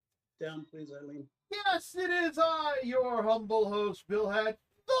down, please, Eileen? Yes, it is I, your humble host, Bill Hatch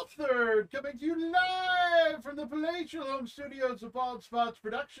the Third, coming to you live from the palatial home studios of Bald Spots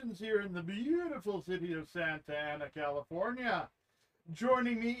Productions here in the beautiful city of Santa Ana, California.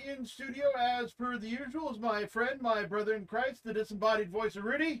 Joining me in studio, as per the usual, is my friend, my brother in Christ, the disembodied voice of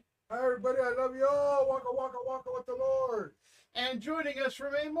Rudy. Hi, everybody. I love you all. Waka, waka, waka with the Lord. And joining us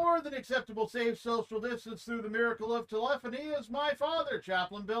from a more than acceptable safe social distance through the miracle of telephony is my father,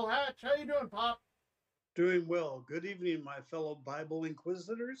 Chaplain Bill Hatch. How you doing, Pop? Doing well. Good evening, my fellow Bible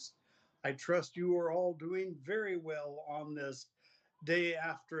Inquisitors. I trust you are all doing very well on this day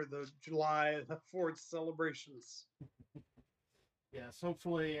after the July 4th celebrations. Yes,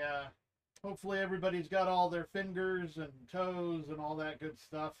 hopefully everybody's got all their fingers and toes and all that good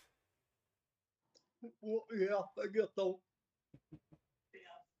stuff. Well, yeah, I get the.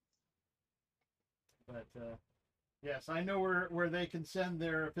 But yes, I know where they can send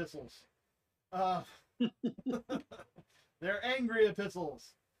their epistles. They're angry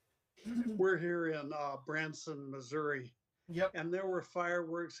epistles. We're here in Branson, Missouri. Yep. And there were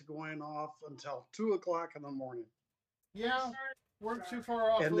fireworks going off until 2 o'clock in the morning. Yeah, weren't too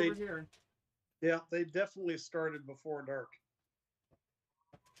far off And over here. Yeah, they definitely started before dark.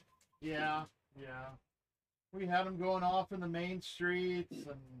 Yeah. We had them going off in the main streets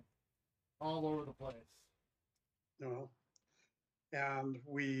and all over the place. No. And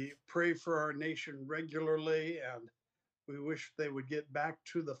we pray for our nation regularly, and we wish they would get back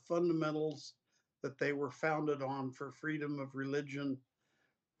to the fundamentals that they were founded on for freedom of religion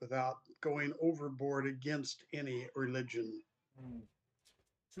without going overboard against any religion.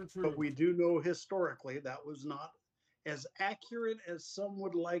 True. But we do know historically that was not as accurate as some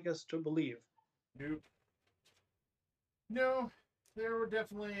would like us to believe. Nope. No, there were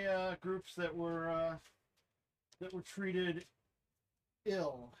definitely groups that were treated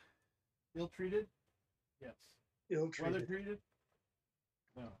ill-treated. Yes. Ill-treated. Weather treated.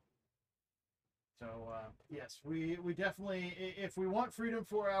 No. So yes, we definitely, if we want freedom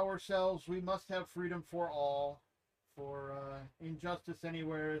for ourselves, we must have freedom for all. For injustice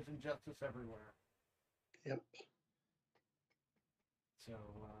anywhere is injustice everywhere. Yep. So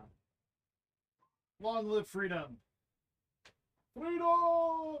long live freedom.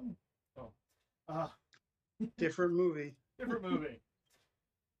 Freedom. Oh. Different movie. Different movie.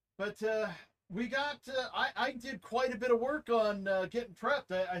 But we got. I did quite a bit of work on getting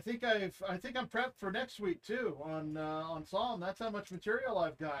prepped. I think I'm prepped for next week too on Psalm. That's how much material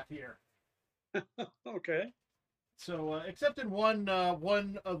I've got here. Okay. So except in one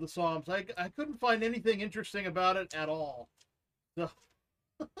of the Psalms, I couldn't find anything interesting about it at all. So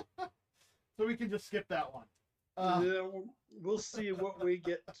so we can just skip that one. Yeah, we'll see what we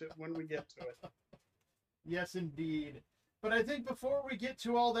get to when we get to it. Yes, indeed. But I think before we get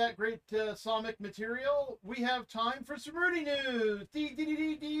to all that great psalmic material, we have time for some Rudy news.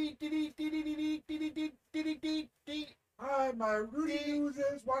 Hi, my Rudy news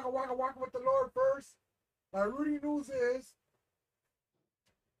is waka, waka, waka with the Lord first. My Rudy news is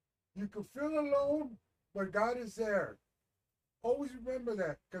you can feel alone, but God is there. Always remember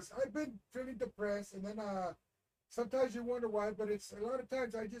that, because I've been feeling depressed, and then sometimes you wonder why, but it's a lot of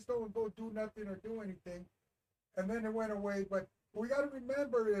times I just don't go do nothing or do anything, and then it went away. But what we got to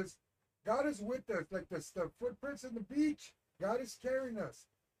remember is God is with us, like the footprints in the beach. God is carrying us,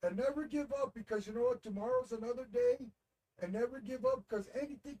 and never give up, because you know what? Tomorrow's another day, and never give up, because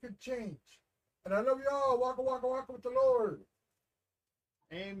anything could change. And I love y'all. Waka, waka, waka with the Lord.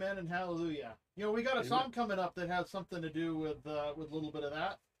 Amen and hallelujah. You know, we got a song coming up that has something to do with a little bit of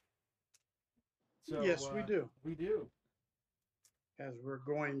that. So, yes, we do. We do. As we're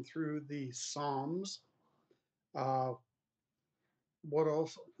going through the Psalms, what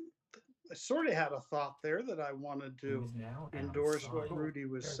else? I sort of had a thought there that I wanted to endorse what Rudy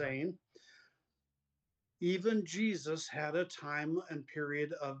was saying. Even Jesus had a time and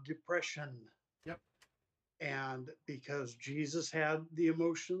period of depression. Yep. And because Jesus had the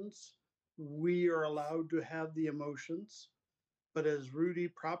emotions, we are allowed to have the emotions. But as Rudy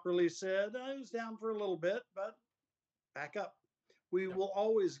properly said, I was down for a little bit, but back up. We will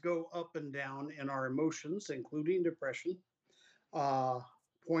always go up and down in our emotions, including depression.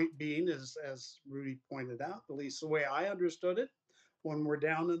 Point being is, as Rudy pointed out, at least the way I understood it, when we're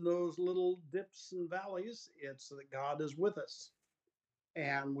down in those little dips and valleys, it's that God is with us.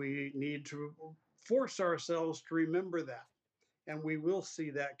 And we need to force ourselves to remember that. And we will see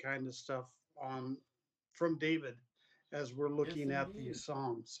that kind of stuff from David as we're looking at these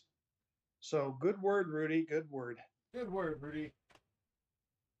Psalms. So good word, Rudy. Good word. Good word, Rudy.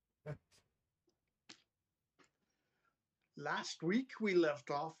 last week we left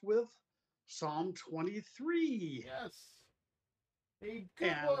off with Psalm 23. Yes. A good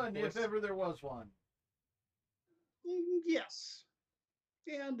And one, if ever there was one. Yes.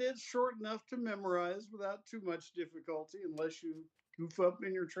 And it's short enough to memorize without too much difficulty, unless you goof up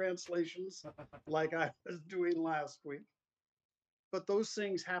in your translations like I was doing last week. But those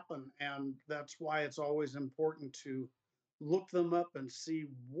things happen, and that's why it's always important to look them up and see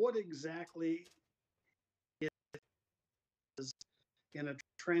what exactly is in a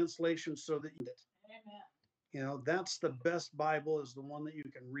translation so that you, Amen. you know, that's the best Bible, is the one that you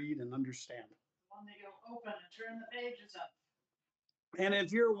can read and understand. One that you'll open and turn the pages up. And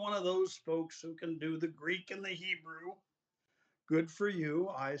if you're one of those folks who can do the Greek and the Hebrew, good for you.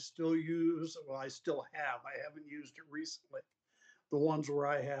 I still use, well, I still have, I haven't used it recently, the ones where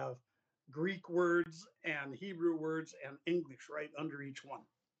I have Greek words and Hebrew words and English right under each one,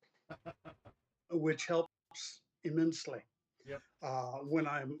 which helps immensely. Yep. When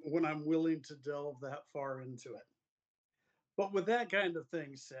I'm willing to delve that far into it. But with that kind of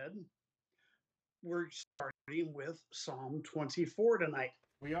thing said, we're starting with Psalm 24 tonight.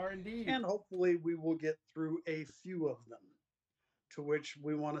 We are indeed. And hopefully we will get through a few of them, to which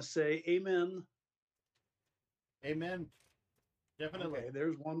we want to say amen. Amen. Definitely. Okay,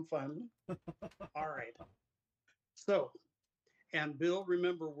 there's one finally. All right. So, and Bill,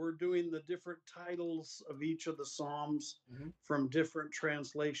 remember, we're doing the different titles of each of the Psalms from different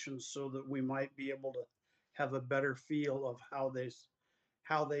translations so that we might be able to have a better feel of how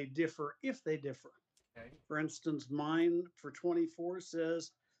they differ, if they differ. Okay. For instance, mine for 24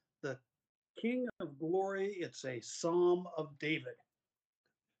 says, the King of Glory, it's a Psalm of David.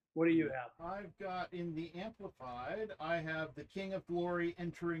 What do you have? I've got in the Amplified, I have the King of Glory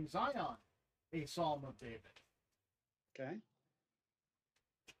entering Zion, a Psalm of David. Okay.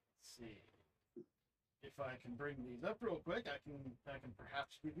 Let's see. If I can bring these up real quick, I can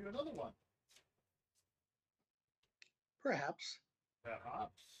perhaps give you another one. Perhaps.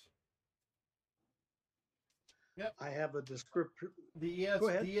 Perhaps. Yep. I have a descriptor. The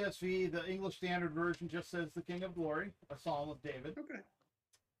ESV, the English Standard Version, just says the King of Glory, a Psalm of David. Okay.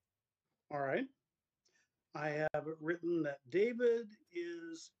 All right. I have it written that David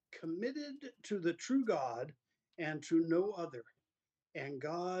is committed to the true God and to no other, and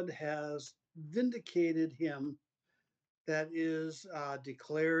God has vindicated him, that is,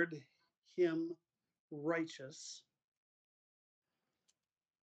 declared him righteous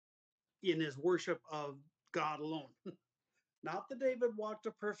in his worship of God alone. Not that David walked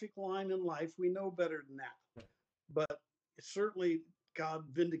a perfect line in life. We know better than that. But certainly God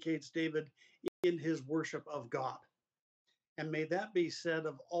vindicates David in his worship of God. And may that be said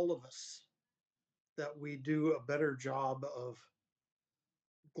of all of us, that we do a better job of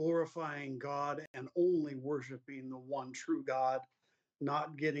glorifying God and only worshiping the one true God,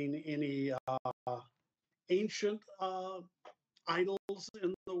 not getting any ancient idols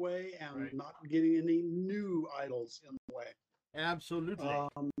in the way, and not getting any new idols in the way. Absolutely.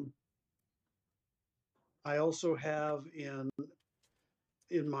 I also have in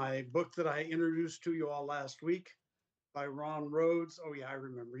my book that I introduced to you all last week by Ron Rhodes. Oh yeah, I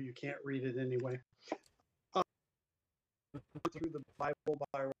remember. You can't read it anyway. Through the Bible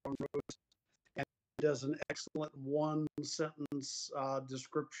by Ron Rhodes, and he does an excellent one-sentence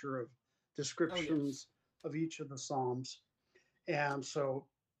descriptions of each of the Psalms. And so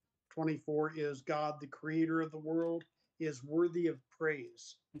 24 is, God, the creator of the world, is worthy of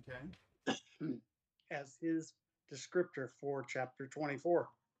praise. Okay. As his descriptor for chapter 24.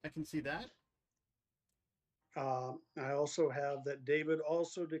 I can see that. I also have that David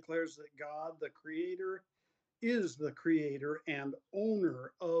also declares that God, the creator, is the creator and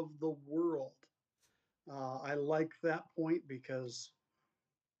owner of the world. I like that point, because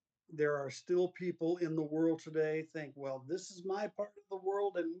there are still people in the world today think, well, this is my part of the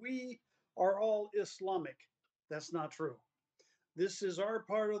world and we are all Islamic. That's not true. This is our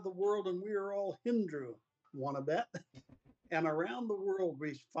part of the world and we are all Hindu. Want to bet? And around the world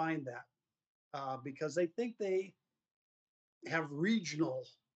we find that because they think they have regional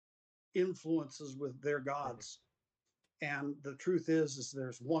influences with their gods. And the truth is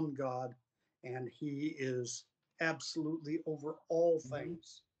there's one God, and he is absolutely over all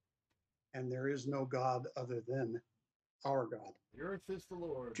things. And there is no God other than our God. The earth is the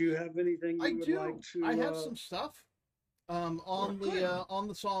Lord. Do you have anything you would like to? I have some stuff on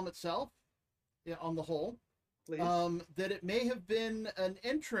the psalm itself, on the whole. Please. That it may have been an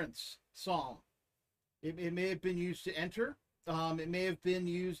entrance psalm. It may have been used to enter. It may have been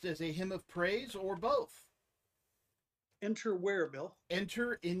used as a hymn of praise, or both. Enter where, Bill?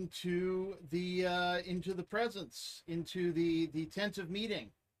 Enter into the presence, into the tent of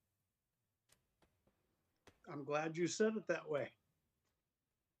meeting. I'm glad you said it that way.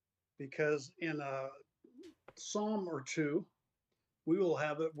 Because in a psalm or two, we will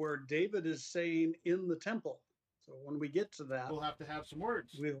have it where David is saying in the temple. So when we get to that, We'll have to have some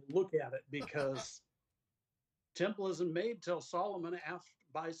words. we'll look at it because temple isn't made till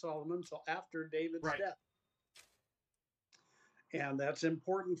by Solomon till after David's Right. death. And that's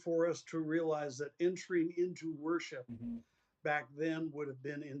important for us to realize that entering into worship back then would have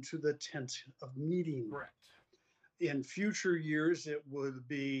been into the tent of meeting. Correct. In future years, it would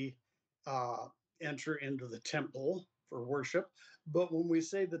be enter into the temple for worship. But when we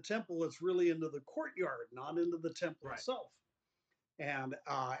say the temple, it's really into the courtyard, not into the temple Right. itself. And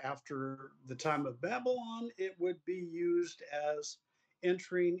after the time of Babylon, it would be used as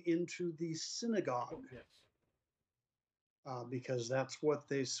entering into the synagogue. Yes. Because that's what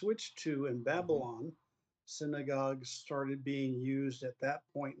they switched to in Babylon. Synagogues started being used at that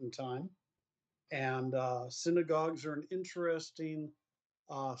point in time. And synagogues are an interesting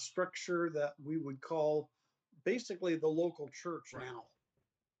structure that we would call basically the local church Right.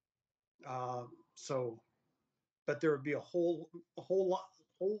 now. But there would be a whole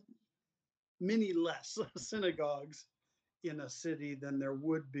many less synagogues in a city than there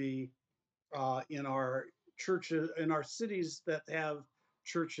would be in our churches, in our cities that have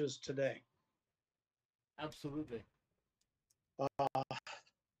churches today. Absolutely.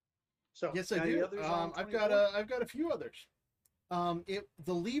 So yes, I any do. others on I've 24? got a few others.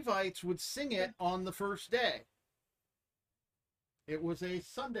 The Levites would sing it on the first day. It was a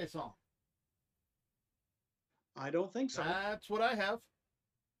Sunday song. I don't think so. That's what I have.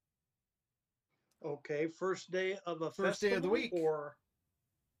 Okay, first day of a First day of the festival, week. or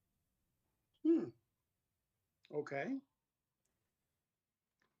okay.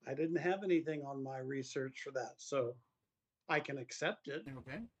 I didn't have anything on my research for that, so I can accept it.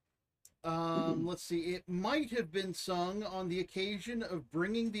 Okay. Let's see. It might have been sung on the occasion of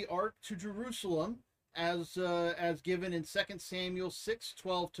bringing the ark to Jerusalem, as given in 2 Samuel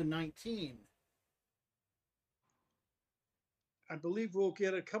 6:12-19. I believe we'll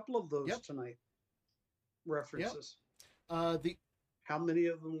get a couple of those Yep. tonight. References. The How many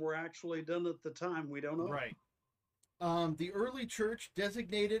of them were actually done at the time, we don't know. Right. The early church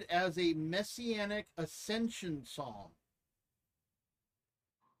designated as a messianic ascension psalm.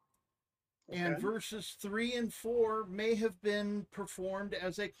 Okay. And verses 3 and 4 may have been performed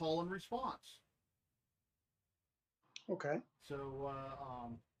as a call and response. Okay. So,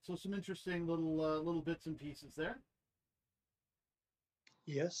 so some interesting little bits and pieces there.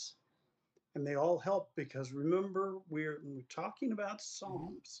 Yes. And they all help because remember, we're talking about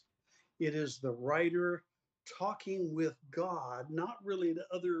Psalms. It is the writer talking with God, not really to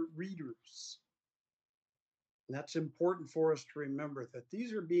other readers. And that's important for us to remember that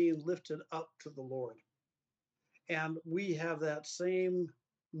these are being lifted up to the Lord. And we have that same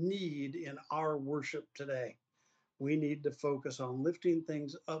need in our worship today. We need to focus on lifting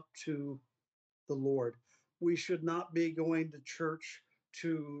things up to the Lord. We should not be going to church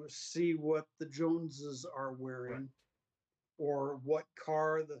to see what the Joneses are wearing, right, or what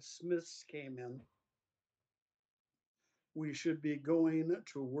car the Smiths came in. We should be going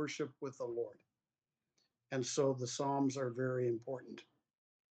to worship with the Lord. And so the Psalms are very important.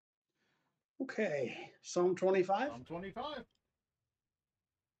 Okay, Psalm 25. Psalm 25.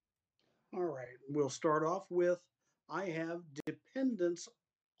 All right, we'll start off with, I have dependence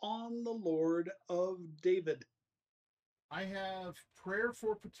on the Lord of David. I have prayer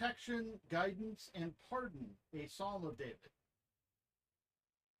for protection, guidance, and pardon, a Psalm of David.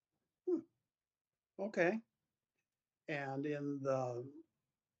 Okay. And in the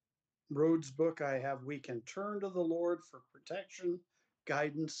Rhodes book, I have, we can turn to the Lord for protection,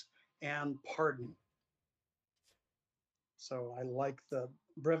 guidance, and pardon. So I like the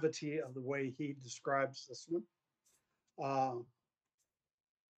brevity of the way he describes this one.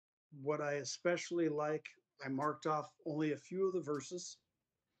 What I especially like, I marked off only a few of the verses.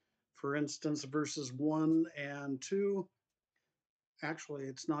 For instance, verses 1 and 2. Actually,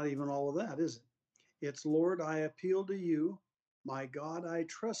 it's not even all of that, is it? It's, Lord, I appeal to you. My God, I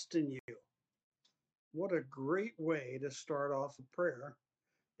trust in you. What a great way to start off a prayer,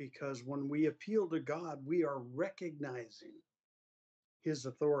 because when we appeal to God, we are recognizing his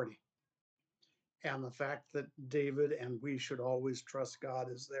authority. And the fact that David and we should always trust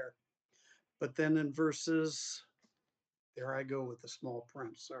God is there. But then in verses, there I go with the small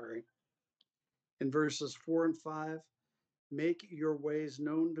print, sorry. In verses 4 and 5, make your ways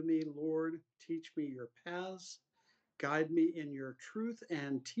known to me, Lord. Teach me your paths. Guide me in your truth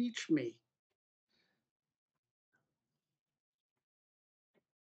and teach me.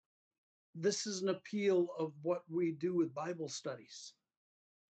 This is an appeal of what we do with Bible studies.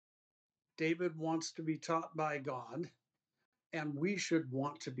 David wants to be taught by God, and we should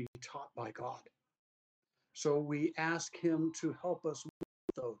want to be taught by God. So we ask him to help us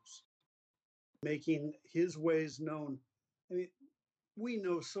with those, making his ways known. I mean, we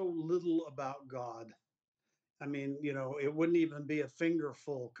know so little about God. I mean, it wouldn't even be a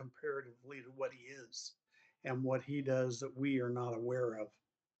fingerful comparatively to what he is and what he does that we are not aware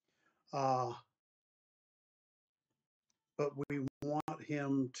of. But we want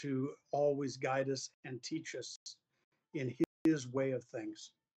him to always guide us and teach us in his way of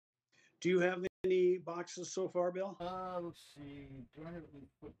things. Do you have any boxes so far, Bill? Let's see. Do I have any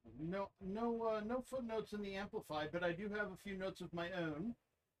footnotes? No footnotes in the Amplified, but I do have a few notes of my own.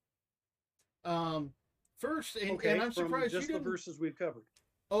 First, and I'm surprised just you the didn't... verses we've covered.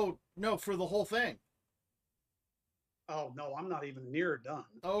 Oh no, for the whole thing. Oh no, I'm not even near done.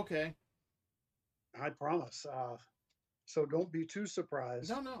 Okay. I promise. So don't be too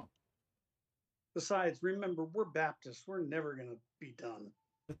surprised. No. Besides, remember, we're Baptists. We're never going to be done.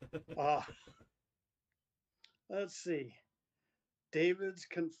 Let's see. David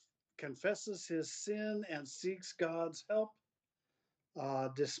confesses his sin and seeks God's help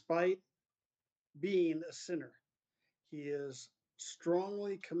despite being a sinner. He is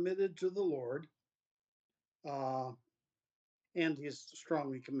strongly committed to the Lord, and he is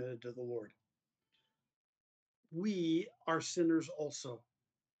strongly committed to the Lord. We are sinners also.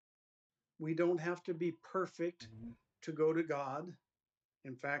 We don't have to be perfect to go to God.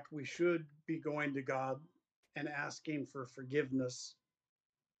 In fact, we should be going to God and asking for forgiveness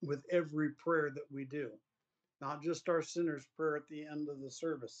with every prayer that we do, not just our sinner's prayer at the end of the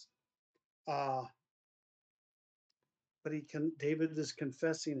service. But David is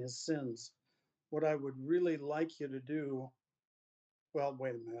confessing his sins. What I would really like you to do, well,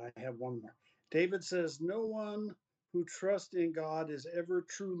 wait a minute, I have one more. David says, no one who trusts in God is ever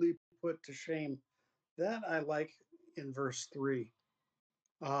truly put to shame. That I like in verse 3.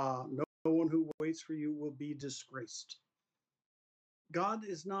 No one who waits for you will be disgraced. God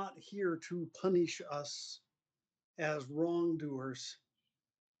is not here to punish us as wrongdoers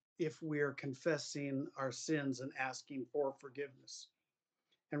if we are confessing our sins and asking for forgiveness.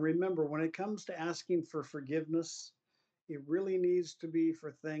 And remember, when it comes to asking for forgiveness, it really needs to be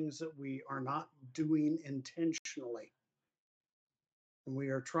for things that we are not doing intentionally. When we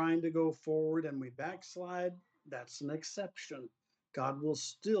are trying to go forward and we backslide, that's an exception. God will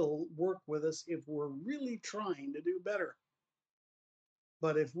still work with us if we're really trying to do better.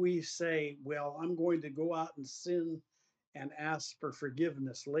 But if we say, well, I'm going to go out and sin and ask for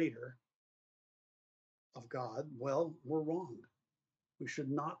forgiveness later of God, well, we're wrong. We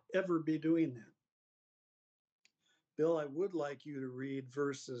should not ever be doing that. Bill, I would like you to read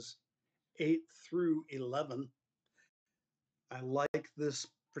verses 8 through 11. I like this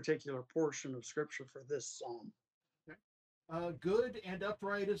particular portion of scripture for this psalm. Good and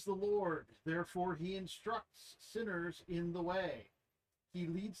upright is the Lord, therefore he instructs sinners in the way. He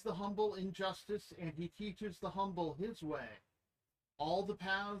leads the humble in justice, and he teaches the humble his way. All the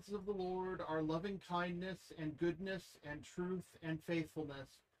paths of the Lord are loving kindness and goodness and truth and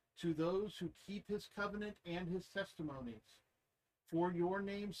faithfulness to those who keep his covenant and his testimonies. For your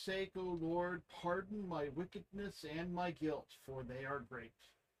name's sake, O Lord, pardon my wickedness and my guilt, for they are great.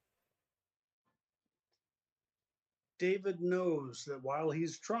 David knows that while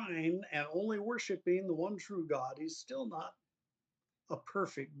he's trying and only worshiping the one true God, he's still not a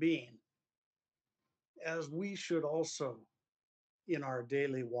perfect being, as we should also in our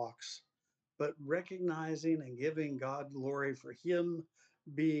daily walks, but recognizing and giving God glory for him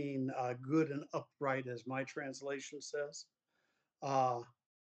being good and upright, as my translation says.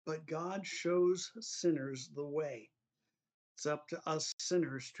 But God shows sinners the way. It's up to us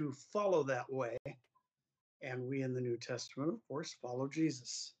sinners to follow that way. And we in the New Testament, of course, follow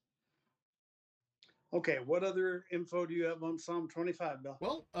Jesus. Okay, what other info do you have on Psalm 25, Bill?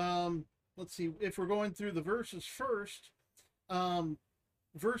 Well, let's see. If we're going through the verses first,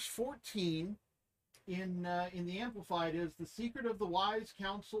 verse 14 in the Amplified is, the secret of the wise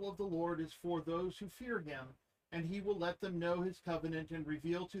counsel of the Lord is for those who fear him, and he will let them know his covenant and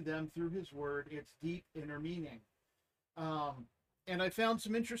reveal to them through his word its deep inner meaning. And I found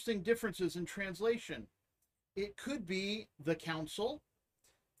some interesting differences in translation. It could be the counsel,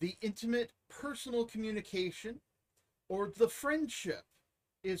 the intimate personal communication, or the friendship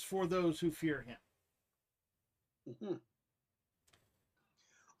is for those who fear him. Mm-hmm.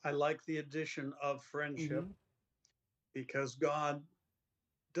 I like the addition of friendship. because God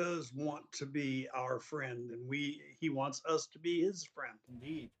does want to be our friend, and he wants us to be his friend.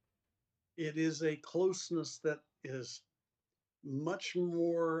 Indeed. It is a closeness that is much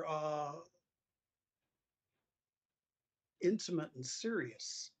more intimate and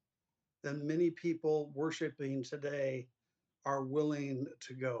serious than many people worshiping today are willing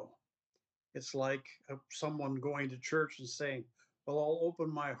to go. It's like someone going to church and saying, well, I'll open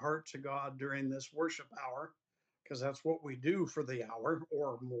my heart to God during this worship hour, because that's what we do for the hour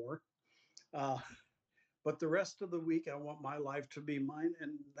or more. But the rest of the week, I want my life to be mine.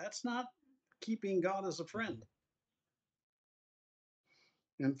 And that's not keeping God as a friend.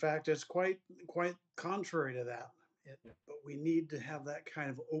 In fact, it's quite contrary to that. But we need to have that kind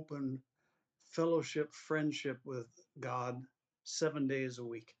of open fellowship, friendship with God 7 days a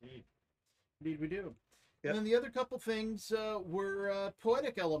week. Indeed, we do. Yep. And then the other couple things were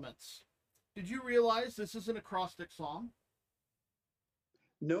poetic elements. Did you realize this is an acrostic psalm?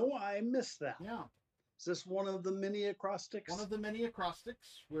 No, I missed that. Yeah. Is this one of the many acrostics? One of the many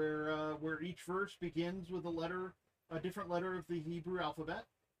acrostics where each verse begins with a different letter of the Hebrew alphabet.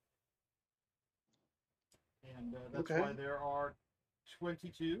 And that's Okay. why there are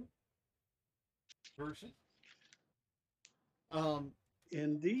 22 verses.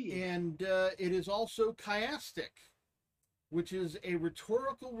 Indeed. And it is also chiastic, which is a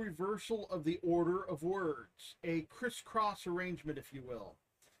rhetorical reversal of the order of words, a crisscross arrangement, if you will.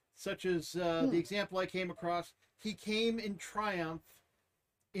 Such as the example I came across, he came in triumph,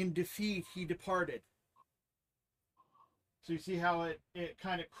 in defeat he departed. So you see how it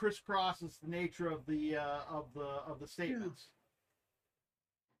kind of crisscrosses the nature of the statements.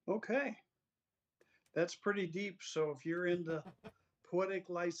 Yeah. Okay. That's pretty deep. So if you're into poetic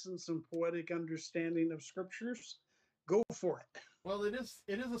license and poetic understanding of scriptures, go for it. Well, it is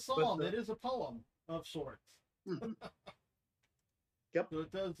a psalm. It is a poem of sorts. Mm-hmm. Yep.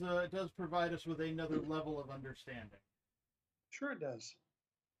 So it does provide us with another level of understanding. Sure it does.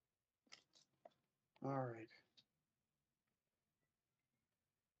 All right.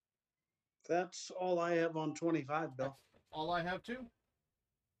 That's all I have on 25, Bill. That's all I have too.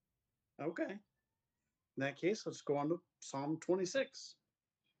 Okay. In that case, let's go on to Psalm 26.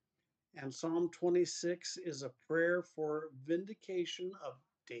 And Psalm 26 is a prayer for vindication of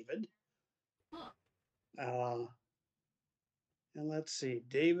David. Huh. And let's see.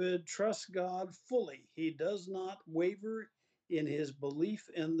 David trusts God fully. He does not waver in his belief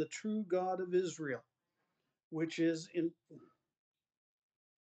in the true God of Israel, which is in.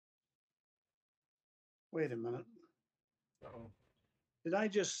 Wait a minute. Uh-oh. Did I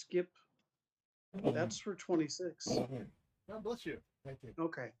just skip? That's for 26. God bless you. Thank you.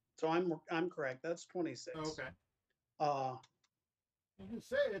 Okay. So I'm correct. That's 26. Okay. Uh I can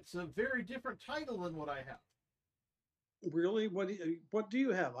say it's a very different title than what I have. Really? What do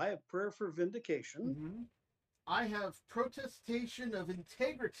you have? I have prayer for vindication. Mm-hmm. I have protestation of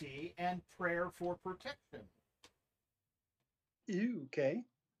integrity and prayer for protection. Okay.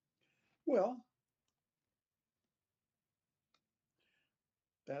 Well,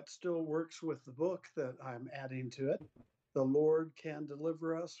 that still works with the book that I'm adding to it. The Lord can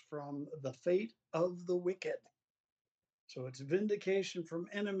deliver us from the fate of the wicked. So it's vindication from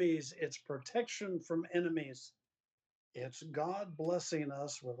enemies, it's protection from enemies. It's God blessing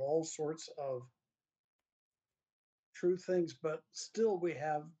us with all sorts of true things, but still we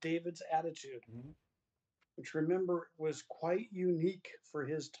have David's attitude, which, remember, was quite unique for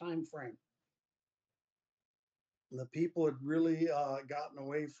his time frame. The people had really gotten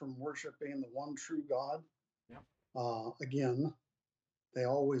away from worshiping the one true God. Yeah. Again, they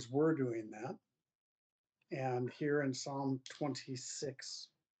always were doing that. And here in Psalm 26,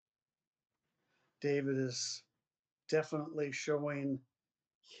 David is definitely showing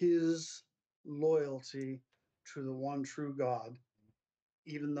his loyalty to the one true God,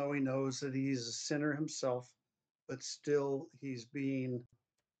 even though he knows that he's a sinner himself, but still he's being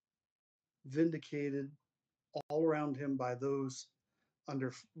vindicated all around him by those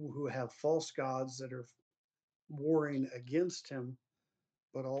who have false gods that are warring against him,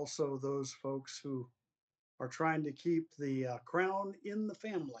 but also those folks who are trying to keep the crown in the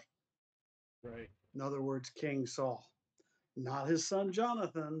family. Right. In other words, King Saul. Not his son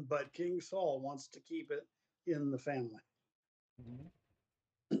Jonathan, but King Saul wants to keep it in the family.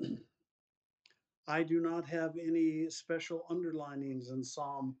 Mm-hmm. I do not have any special underlinings in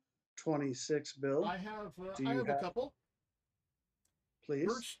Psalm 26, Bill. I have a couple. Please.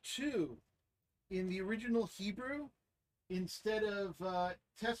 Verse 2, in the original Hebrew, instead of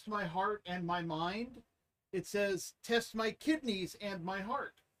test my heart and my mind, it says test my kidneys and my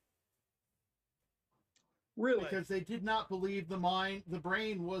heart. Really? because they did not believe the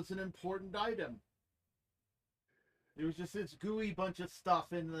brain was an important item. It was just this gooey bunch of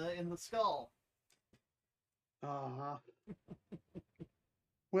stuff in the skull. Uh-huh.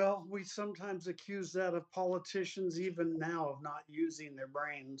 Well, we sometimes accuse that of politicians even now of not using their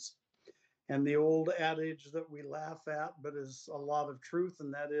brains. And the old adage that we laugh at, but is a lot of truth,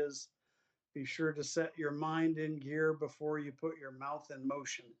 and that is be sure to set your mind in gear before you put your mouth in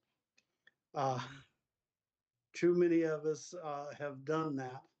motion. Too many of us have done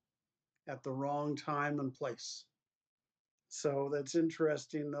that at the wrong time and place. So that's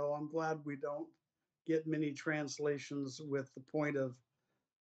interesting, though. I'm glad we don't get many translations with the point of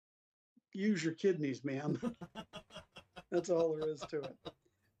use your kidneys, man. That's all there is to it.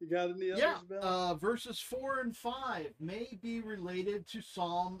 You got any others, Bill? Verses 4 and 5 may be related to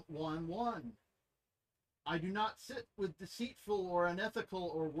Psalm 1:1. I do not sit with deceitful or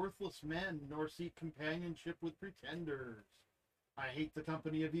unethical or worthless men, nor seek companionship with pretenders. I hate the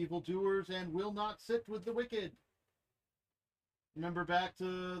company of evildoers and will not sit with the wicked. Remember back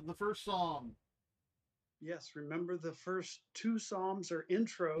to the first psalm. Yes, remember the first two psalms are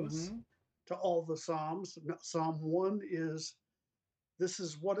intros to all the psalms. Psalm 1 is this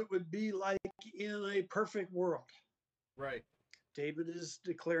is what it would be like in a perfect world. Right. David is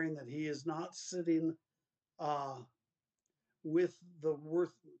declaring that he is not sitting with the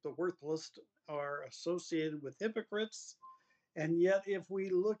worthless or associated with hypocrites. And yet, if we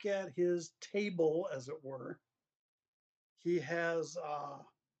look at his table, as it were, he has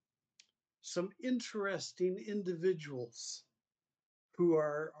some interesting individuals who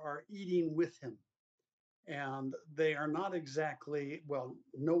are eating with him. And they are not exactly, well,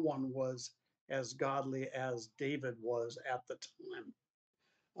 no one was as godly as David was at the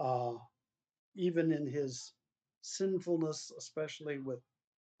time. Even in his sinfulness, especially with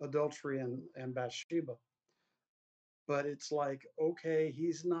adultery and Bathsheba. But it's like, okay,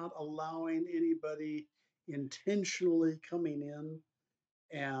 he's not allowing anybody intentionally coming in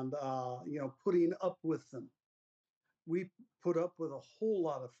and putting up with them. We put up with a whole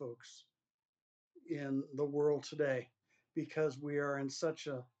lot of folks in the world today because we are in such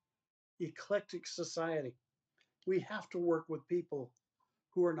a eclectic society. We have to work with people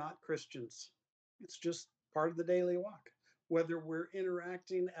who are not Christians. It's just part of the daily walk. Whether we're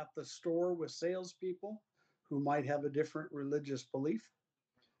interacting at the store with salespeople who might have a different religious belief,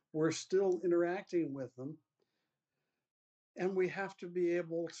 we're still interacting with them. And we have to be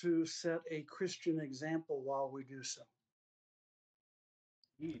able to set a Christian example while we do so.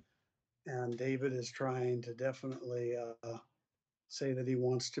 And David is trying to definitely say that he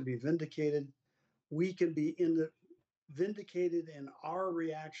wants to be vindicated. We can be vindicated in our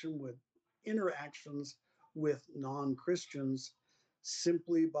reaction with interactions with non-Christians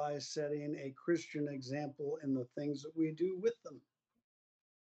simply by setting a Christian example in the things that we do with them.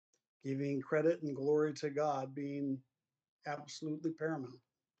 Giving credit and glory to God being absolutely paramount.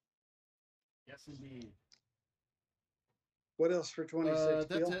 Yes, indeed. What else for 26?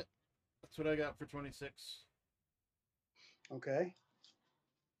 That's Bill? it. That's what I got for 26. Okay.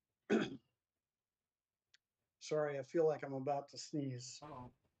 Sorry, I feel like I'm about to sneeze.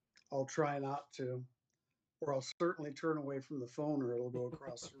 Uh-oh. I'll try not to, or I'll certainly turn away from the phone or it'll go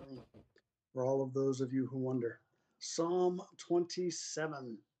across the room. For all of those of you who wonder. Psalm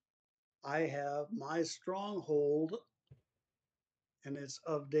 27. I have my stronghold, and it's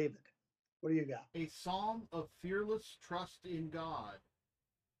of David. What do you got? A psalm of fearless trust in God.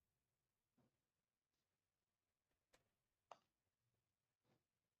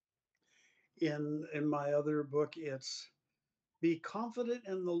 In my other book, it's be confident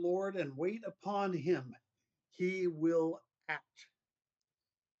in the Lord and wait upon him. He will act.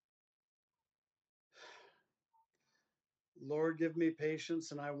 Lord, give me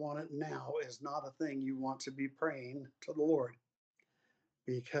patience and I want it now is not a thing you want to be praying to the Lord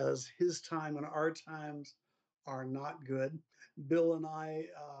because his time and our times are not good. Bill and I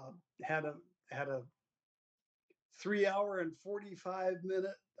had a 3 hour and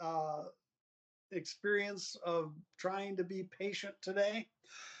 45-minute experience of trying to be patient today,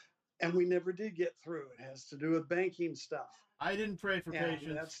 and we never did get through. It has to do with banking stuff. I didn't pray for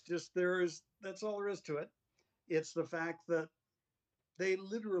patience. That's all there is to it. It's the fact that they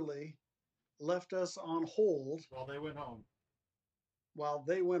literally left us on hold while they went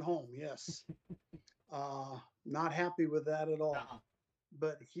home. Yes. Not happy with that at all.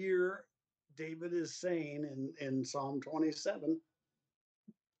 But here, David is saying in Psalm 27,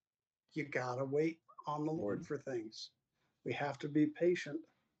 you gotta wait on the Lord for things. We have to be patient.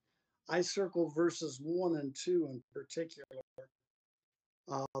 I circled verses 1 and 2 in particular.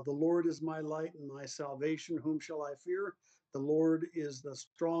 The Lord is my light and my salvation. Whom shall I fear? The Lord is the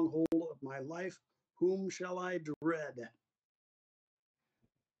stronghold of my life. Whom shall I dread?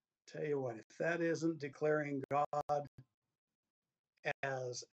 Tell you what, if that isn't declaring God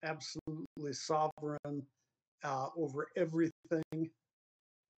as absolutely sovereign over everything,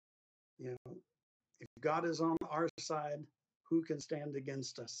 you know, if God is on our side, who can stand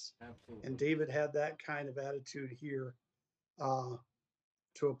against us? Absolutely. And David had that kind of attitude here,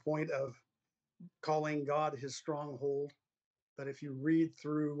 to a point of calling God his stronghold. But if you read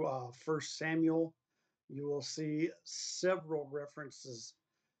through 1 Samuel, you will see several references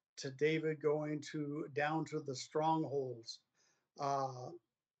to David going down to the strongholds. Uh,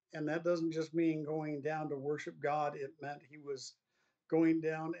 and that doesn't just mean going down to worship God, it meant he was going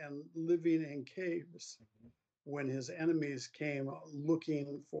down and living in caves when his enemies came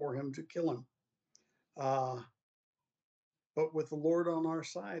looking for him to kill him. But with the Lord on our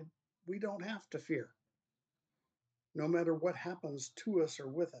side, we don't have to fear, no matter what happens to us or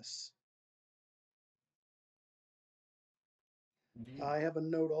with us. Indeed. I have a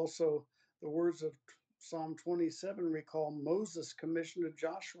note also, the words of Psalm 27 recall Moses' commission to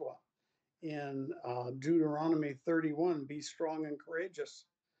Joshua in Deuteronomy 31, be strong and courageous.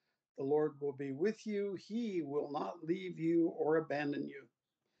 The Lord will be with you. He will not leave you or abandon you.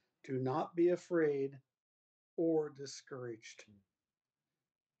 Do not be afraid or discouraged.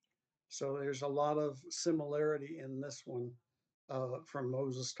 So there's a lot of similarity in this one from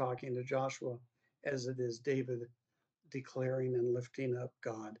Moses talking to Joshua as it is David declaring and lifting up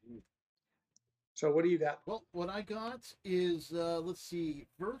God. So what do you got? Well, what I got is, let's see,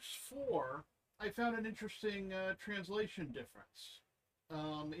 verse 4. I found an interesting translation difference.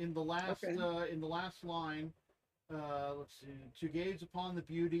 In the last line, let's see, to gaze upon the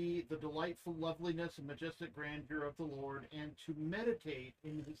beauty, the delightful loveliness and majestic grandeur of the Lord, and to meditate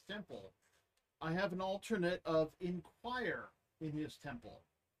in his temple. I have an alternate of inquire in his temple.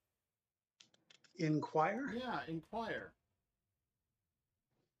 Inquire? Yeah, inquire.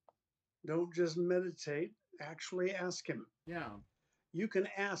 Don't just meditate, actually ask him. Yeah. You can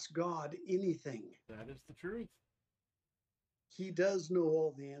ask God anything. That is the truth. He does know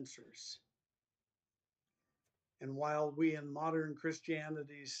all the answers. And while we in modern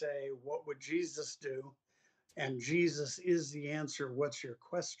Christianity say, what would Jesus do? And Jesus is the answer, what's your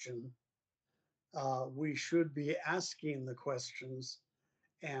question? We should be asking the questions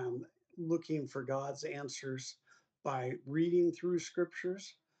and looking for God's answers by reading through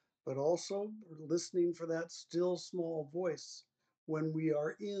scriptures, but also listening for that still small voice when we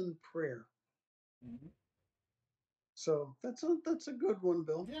are in prayer. Mm-hmm. So that's a good one,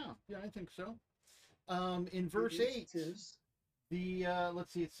 Bill. Yeah, I think so. In verse 8,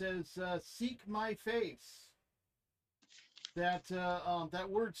 let's see, it says, seek my face. That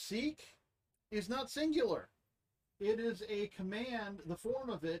word seek is not singular. It is a command. The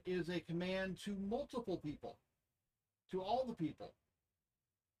form of it is a command to multiple people, to all the people.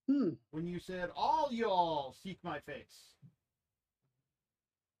 When you said, all y'all seek my face.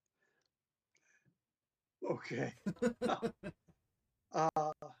 Okay.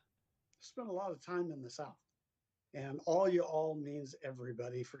 Spent a lot of time in the South, and all you all means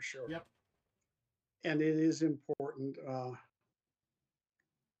everybody for sure. Yep. And it is important.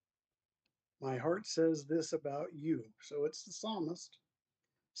 My heart says this about you. So it's the psalmist.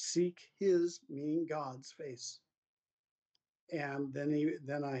 Seek his, meaning God's face. And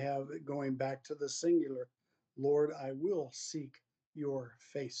then I have it going back to the singular. Lord, I will seek your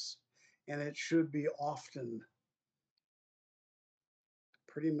face. And it should be often.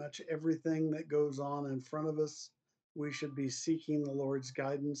 Pretty much everything that goes on in front of us, we should be seeking the Lord's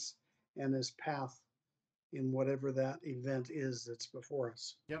guidance and his path in whatever that event is that's before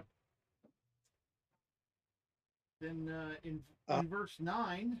us. Yep. Then in verse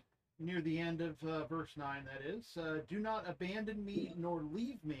 9, near the end of verse 9, that is, do not abandon me nor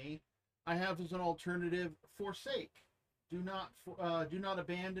leave me. I have as an alternative, forsake. Do not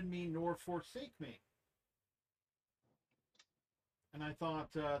abandon me nor forsake me. And I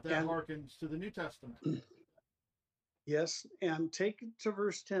thought that harkens to the New Testament. Yes, and take it to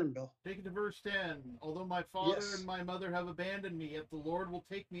verse 10, Bill. Take it to verse 10. Although my father and my mother have abandoned me, yet the Lord will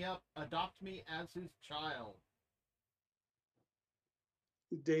take me up, adopt me as his child.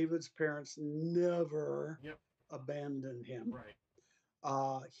 David's parents never abandoned him.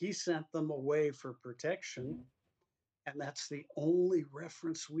 Right. He sent them away for protection. And that's the only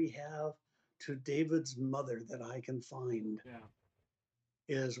reference we have to David's mother that I can find. Yeah.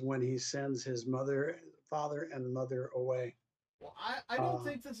 Is when he sends his father and mother away. Well, I don't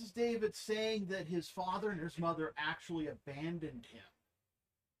think this is David saying that his father and his mother actually abandoned him.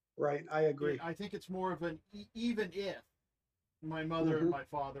 Right. I agree. I think it's more of an even if my mother and Mhm. my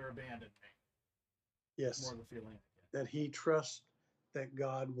father abandoned me. Yes. More the feeling. That he trusts that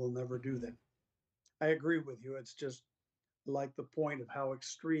God will never do Mhm. that. I agree with you. It's just like the point of how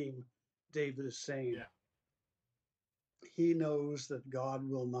extreme David is saying. Yeah. He knows that God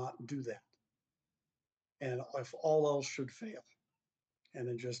will not do that. And if all else should fail, and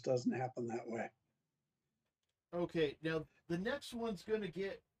it just doesn't happen that way. Okay, now the next one's going to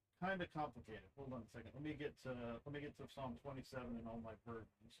get kind of complicated. Hold on a second. Let me get to Psalm 27 and all my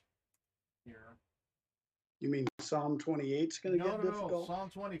versions here. You mean Psalm 28 is going to No, get no, no. difficult? Psalm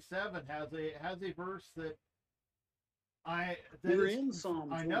 27 has a verse that You're is in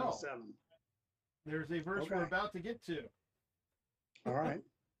Psalm I know. 27. There's a verse we're Okay. about to get to. All right.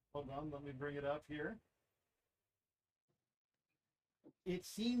 Hold on, let me bring it up here. It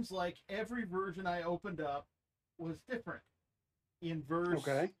seems like every version I opened up was different. In verse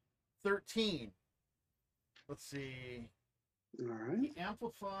Okay. 13, let's see. All right. The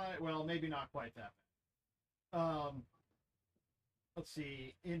Amplified, well, maybe not quite that. Let's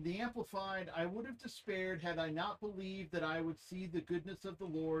see. In the Amplified, I would have despaired had I not believed that I would see the goodness of the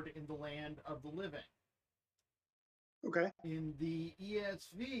Lord in the land of the living. Okay. In the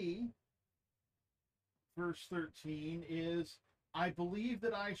ESV, verse 13 is, I believe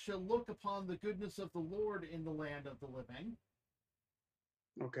that I shall look upon the goodness of the Lord in the land of the living.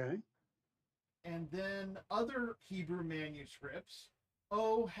 Okay. And then other Hebrew manuscripts,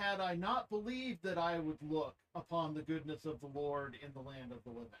 oh, had I not believed that I would look upon the goodness of the Lord in the land of the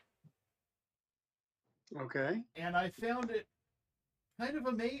living. Okay. And I found it kind of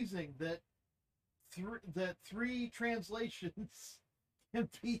amazing that three translations can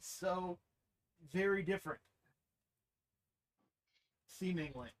be so very different,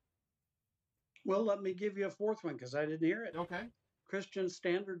 seemingly. Well, let me give you a fourth one because I didn't hear it. Okay. Christian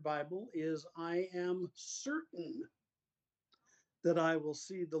Standard Bible is I am certain that I will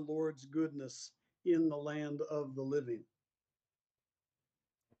see the Lord's goodness in the land of the living.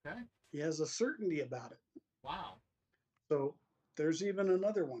 Okay. He has a certainty about it. Wow. So there's even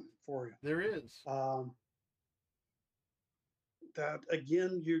another one for you. There is. That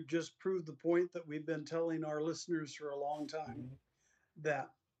again, you just proved the point that we've been telling our listeners for a long time. Mm-hmm. That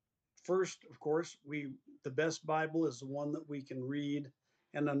first, of course, the best Bible is the one that we can read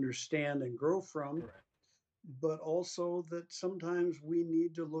and understand and grow from. Correct. But also that sometimes we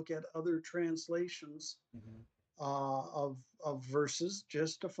need to look at other translations Mm-hmm. of verses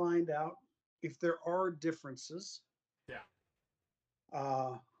just to find out if there are differences. Yeah.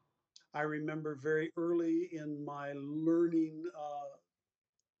 I remember very early in my learning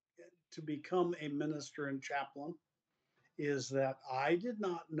to become a minister and chaplain is that I did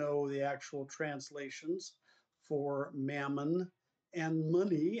not know the actual translations for mammon and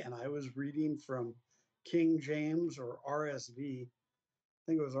money, and I was reading from King James or RSV. I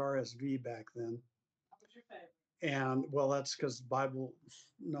think it was RSV back then. What was your favorite? And well, that's because the Bible,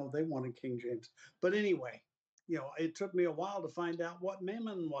 no, they wanted King James. But anyway, it took me a while to find out what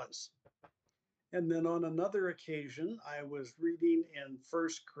mammon was. And then on another occasion, I was reading in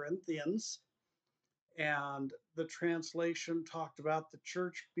First Corinthians, and the translation talked about the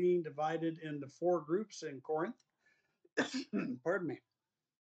church being divided into 4 groups in Corinth. Pardon me.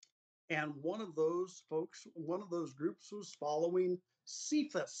 And one of those groups was following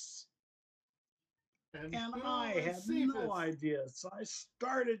Cephas. And I had no idea. So I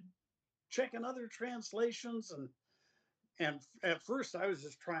started checking other translations, and at first I was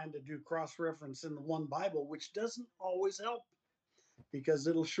just trying to do cross-reference in the one Bible, which doesn't always help because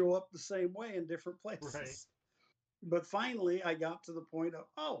it'll show up the same way in different places. Right. But finally I got to the point of,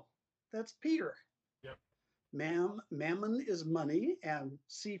 oh, that's Peter. Yep. Mammon is money and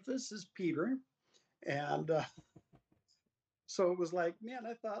Cephas is Peter. And so it was like, man,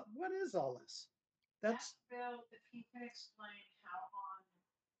 I thought, what is all this? That's Bill, if he can explain how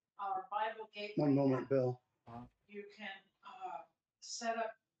on our Bible Gateway one moment, app, Bill. you can set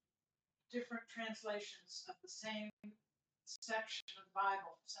up different translations of the same section of the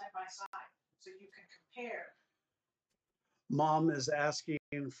Bible side by side, so you can compare. Mom is asking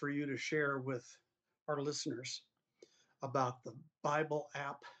for you to share with our listeners about the Bible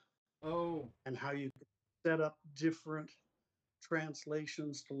app. Oh. And how you set up different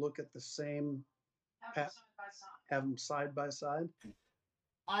translations to look at the same, Have them side by side. Have them side by side.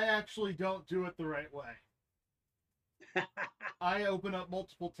 I actually don't do it the right way. I open up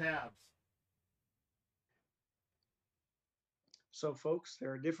multiple tabs. So, folks,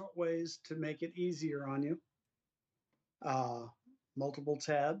 there are different ways to make it easier on you. Multiple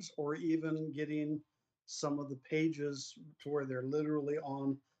tabs, or even getting some of the pages to where they're literally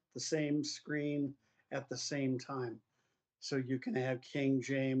on the same screen at the same time. So you can have King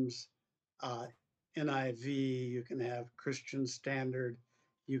James, NIV, you can have Christian Standard,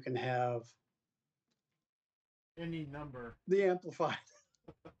 you can have Any number. the Amplified,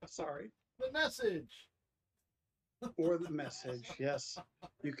 sorry, The Message. or the Message. Yes,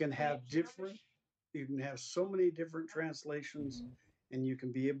 you can have different, you can have so many different translations, and you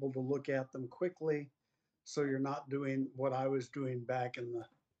can be able to look at them quickly. So you're not doing what I was doing back in the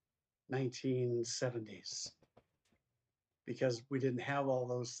 1970s, because we didn't have all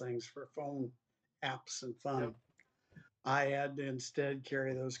those things for phone apps and fun. Yep. I had to instead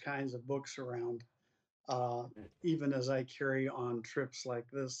carry those kinds of books around, even as I carry on trips like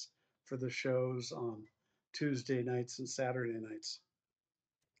this for the shows on Tuesday nights and Saturday nights.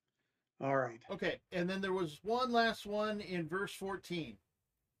 All right. Okay, and then there was one last one in verse 14.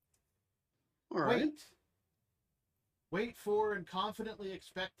 All right. Wait for and confidently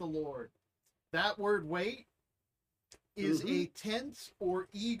expect the Lord. That word wait is a tense or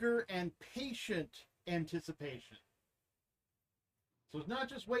eager and patient anticipation. So it's not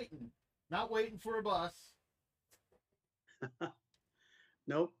just waiting, not waiting for a bus.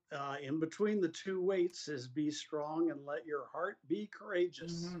 Nope. In between the two waits is be strong and let your heart be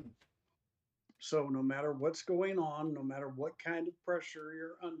courageous. So no matter what's going on, no matter what kind of pressure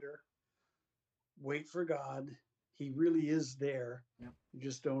you're under, wait for God. He really is there. Yep. You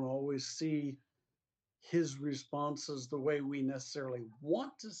just don't always see his responses the way we necessarily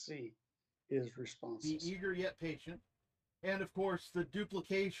want to see his responses. Be eager yet patient. And of course, the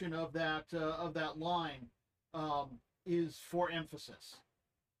duplication of that line is for emphasis.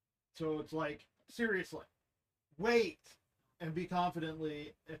 So it's like, seriously, wait and be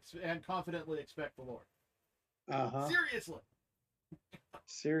confidently expect the Lord. Seriously.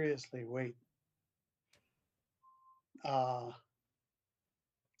 Seriously, wait.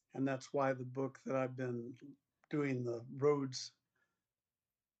 And that's why the book that I've been doing, the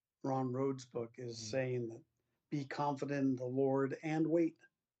Ron Rhodes book, is saying that be confident in the Lord and wait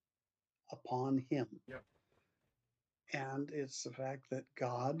upon him. Yep. And it's the fact that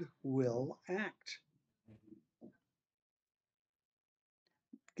God will act.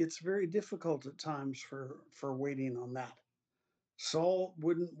 It's very difficult at times for waiting on that. Saul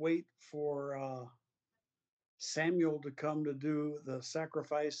wouldn't wait for Samuel to come to do the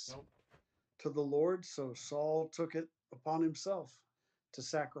sacrifice to the Lord, so Saul took it upon himself to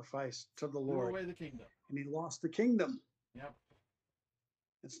sacrifice to the Lord. Threw away the kingdom. And he lost the kingdom. Yep.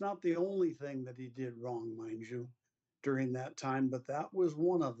 It's not the only thing that he did wrong, mind you, during that time, but that was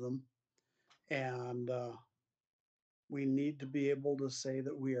one of them. And we need to be able to say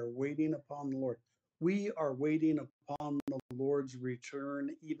that we are waiting upon the Lord. We are waiting upon the Lord's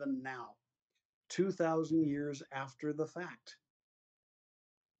return even now, 2,000 years after the fact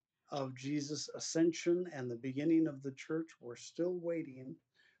of Jesus' ascension and the beginning of the church. We're still waiting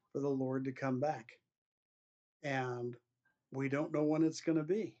for the Lord to come back. And we don't know when it's going to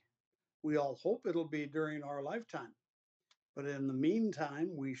be. We all hope it'll be during our lifetime. But in the meantime,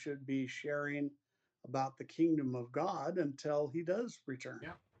 we should be sharing about the kingdom of God until he does return.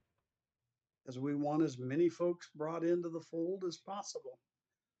 Yeah. As we want as many folks brought into the fold as possible.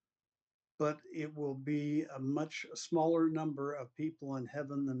 But it will be a much smaller number of people in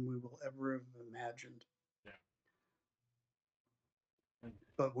heaven than we will ever have imagined. Yeah.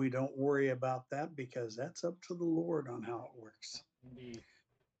 But we don't worry about that because that's up to the Lord on how it works. Indeed.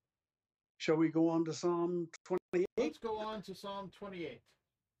 Shall we go on to Psalm 28? Let's go on to Psalm 28.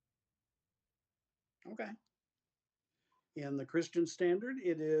 Okay. In the Christian Standard,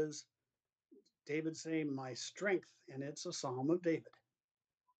 it is David saying, my strength, and it's a Psalm of David.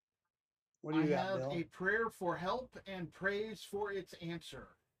 What do you got, Bill? I have a prayer for help and praise for its answer,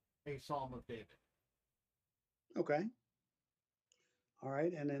 a Psalm of David. Okay. All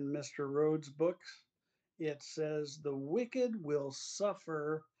right. And in Mr. Rhodes' books, it says, the wicked will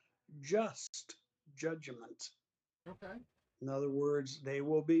suffer just judgment. Okay. In other words, they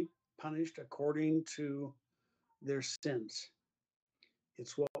will be punished according to their sins.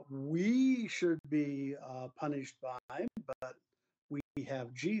 It's what we should be punished by, but we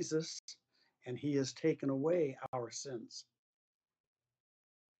have Jesus, and he has taken away our sins.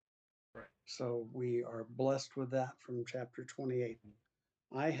 Right. So we are blessed with that from chapter 28.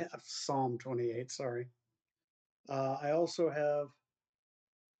 I have Psalm 28, sorry. I also have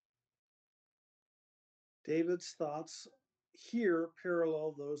David's thoughts here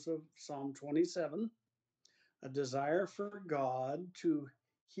parallel those of Psalm 27, a desire for God to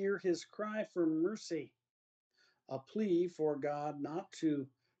hear his cry for mercy, a plea for God not to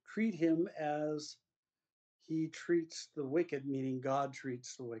treat him as he treats the wicked, meaning God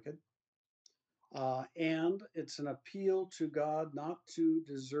treats the wicked. And it's an appeal to God not to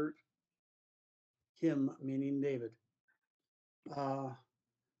desert him, meaning David.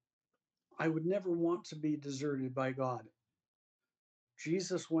 I would never want to be deserted by God.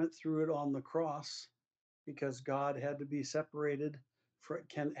 Jesus went through it on the cross because God had to be separated,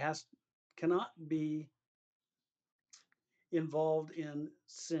 cannot be involved in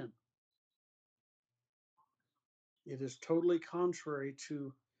sin. It is totally contrary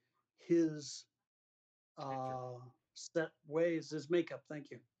to his set ways, his makeup.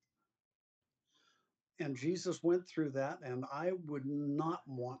 Thank you. And Jesus went through that, and I would not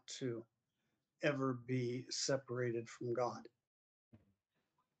want to ever be separated from God.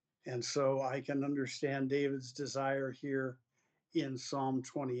 And so I can understand David's desire here in Psalm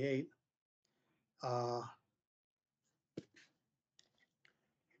 28.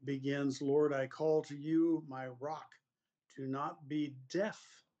 Begins, Lord, I call to you, my rock. Do not be deaf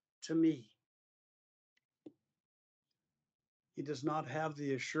to me. He does not have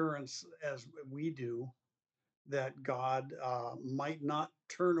the assurance as we do that God might not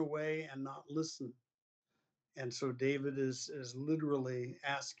turn away and not listen. And so David is literally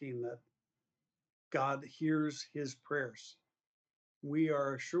asking that God hears his prayers. We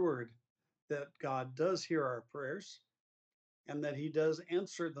are assured that God does hear our prayers and that he does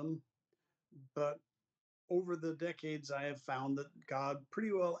answer them. But over the decades, I have found that God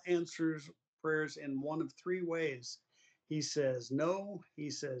pretty well answers prayers in one of three ways. He says no, he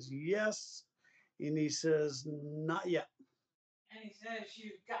says yes, and he says not yet. And he says,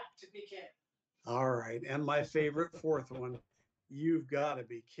 you've got to be kidding. All right. And my favorite fourth one, you've got to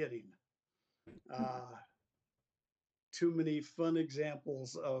be kidding. Too many fun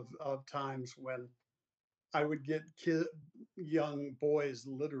examples of times when I would get young boys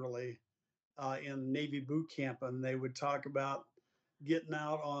literally in Navy boot camp, and they would talk about getting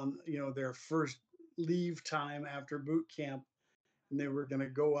out on their first leave time after boot camp, and they were going to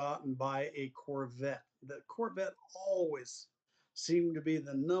go out and buy a Corvette. The Corvette always seemed to be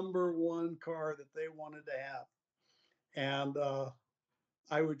the number one car that they wanted to have, and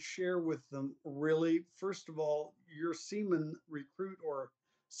I would share with them, really, first of all, your seaman recruit or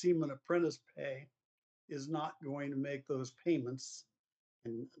seaman apprentice pay is not going to make those payments.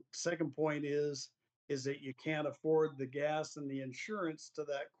 And second point is that you can't afford the gas and the insurance to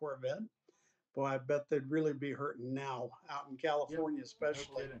that Corvette. Boy, I bet they'd really be hurting now out in California, Yep,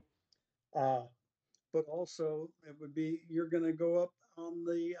 especially. no But also, it would be you're going to go up on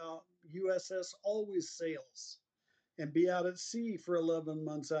the USS Always Sails and be out at sea for 11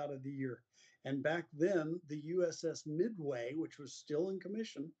 months out of the year. And back then, the USS Midway, which was still in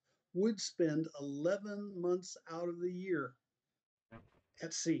commission, would spend 11 months out of the year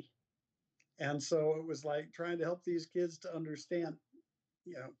at sea. And so it was like trying to help these kids to understand,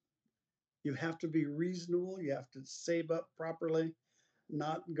 you have to be reasonable, you have to save up properly,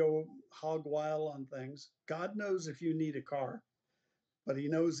 not go hog wild on things. God knows if you need a car, but he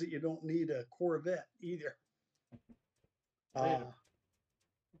knows that you don't need a Corvette either.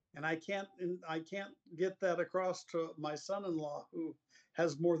 And I can't get that across to my son-in-law who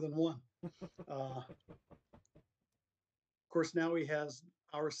has more than one. Of course, now he has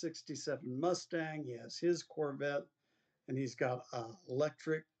our 67 Mustang, he has his Corvette, and he's got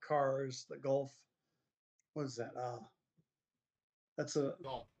electric cars, the Golf. What is that? That's a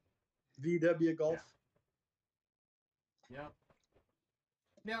Golf. VW Golf. Yeah.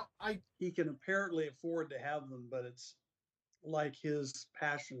 Now, he can apparently afford to have them, but it's like his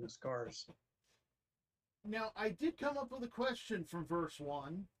passion is cars. Now, I did come up with a question from verse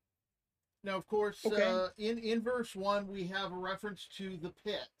 1. Now, of course, okay. In verse 1, we have a reference to the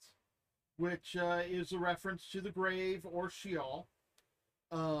pit, which is a reference to the grave or Sheol.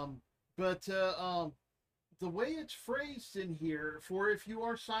 But the way it's phrased in here, for if you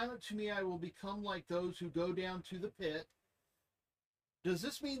are silent to me, I will become like those who go down to the pit. Does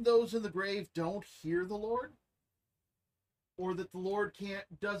this mean those in the grave don't hear the Lord? Or that the Lord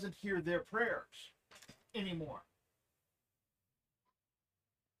doesn't hear their prayers anymore?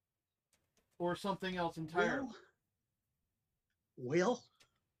 Or something else entirely? Well,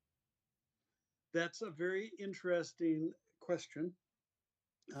 that's a very interesting question.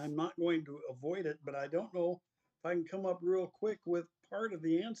 I'm not going to avoid it, but I don't know if I can come up real quick with part of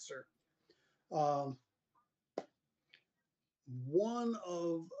the answer. One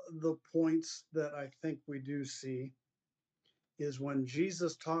of the points that I think we do see is when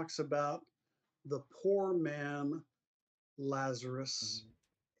Jesus talks about the poor man Lazarus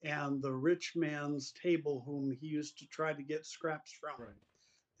and the rich man's table, whom he used to try to get scraps from. Right.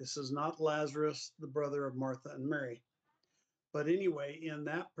 This is not Lazarus, the brother of Martha and Mary. But anyway, in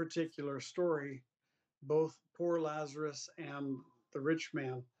that particular story, both poor Lazarus and the rich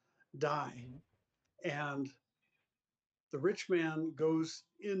man die. And the rich man goes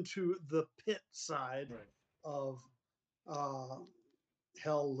into the pit side of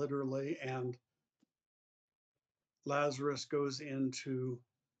hell, literally, and Lazarus goes into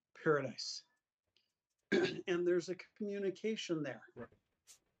paradise. And there's a communication there. Right.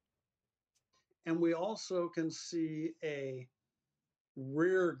 And we also can see a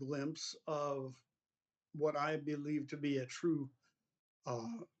rare glimpse of what I believe to be a true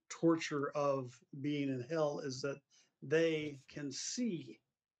torture of being in hell, is that they can see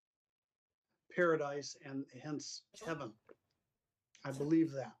paradise and hence heaven. I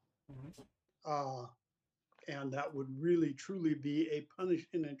believe that. And that would really truly be an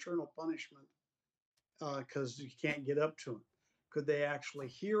eternal punishment, because you can't get up to them. Could they actually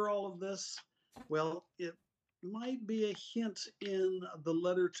hear all of this? Well, it might be a hint in the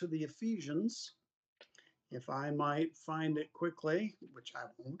letter to the Ephesians, if I might find it quickly, which I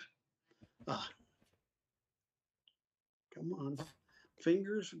won't. Come on,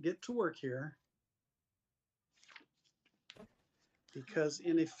 fingers, get to work here. Because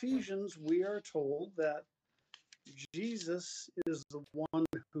in Ephesians, we are told that Jesus is the one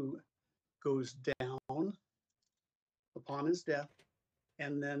who goes down upon his death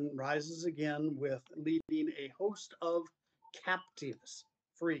and then rises again with leading a host of captives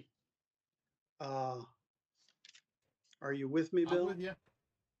free. Are you with me, Bill? I'm with you.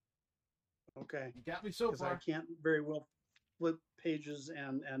 Okay. You got me so Because I far. can't very well flip pages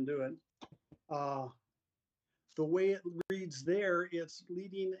and do it. The way it reads there, it's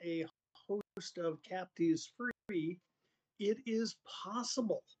leading a host of captives free. It is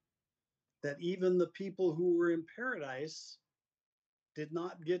possible that even the people who were in paradise did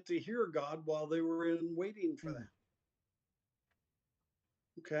not get to hear God while they were in waiting for that.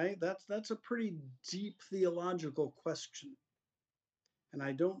 Okay, that's a pretty deep theological question. And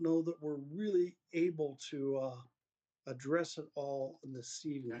I don't know that we're really able to address it all this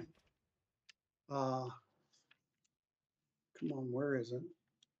evening. Come on, where is it?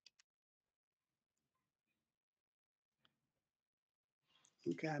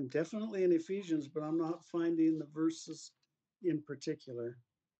 Okay, I'm definitely in Ephesians, but I'm not finding the verses in particular.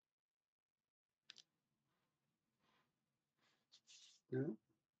 No.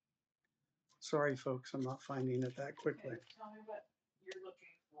 Sorry, folks, I'm not finding it that quickly. Okay, tell me what you're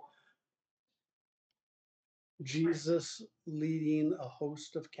looking for. Jesus leading a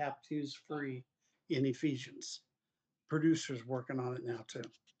host of captives free in Ephesians. Producers working on it now too.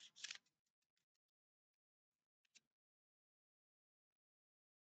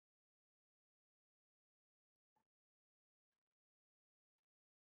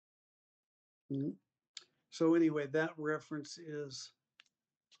 So anyway, that reference is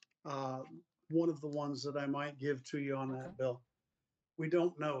one of the ones that I might give to you on that, Bill. We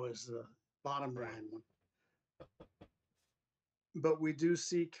don't know is the bottom line one. But we do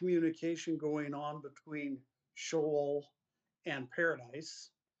see communication going on between Sheol and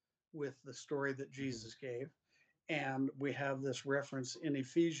paradise with the story that Jesus gave. And we have this reference in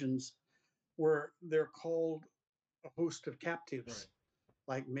Ephesians where they're called a host of captives.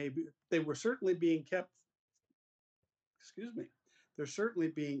 Like maybe they were certainly being kept, they're certainly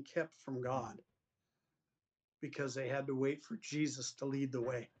being kept from God because they had to wait for Jesus to lead the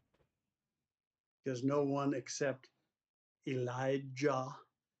way. Because no one except Elijah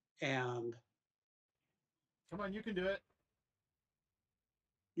and... Come on, you can do it.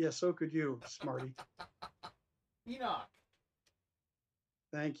 Yeah, so could you, smarty. Enoch.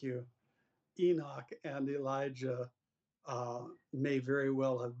 Thank you. Enoch and Elijah may very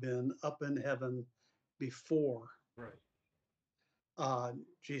well have been up in heaven before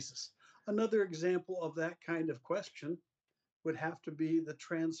Jesus. Another example of that kind of question would have to be the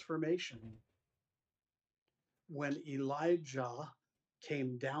transformation. When Elijah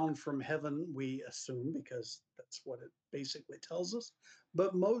came down from heaven, we assume, because that's what it basically tells us.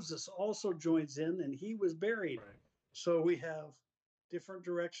 But Moses also joins in and he was buried. So we have different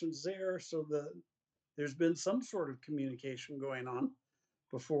directions there, so that there's been some sort of communication going on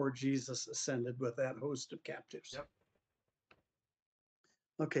before Jesus ascended with that host of captives. Yep.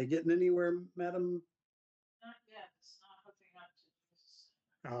 Okay, getting anywhere, madam? Not yet, it's not hooking up to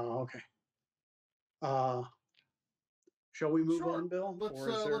Jesus. Okay. Shall we move Sure. on, Bill?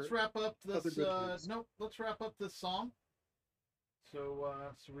 Let's wrap up this. things? Nope. Let's wrap up this psalm. So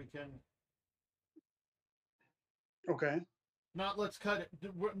we can. Okay. Not let's cut it.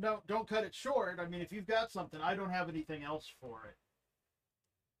 No, don't cut it short. I mean, if you've got something, I don't have anything else for it.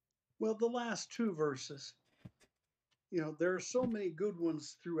 Well, the last two verses, you know, there are so many good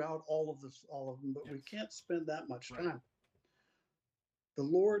ones throughout all of them, but we Yes. can't spend that much Right. time. The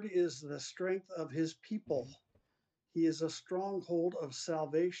Lord is the strength of his people. He is a stronghold of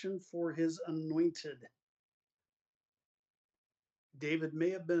salvation for his anointed. David may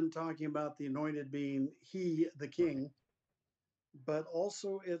have been talking about the anointed being he, the king, but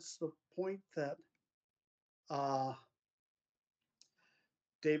also it's the point that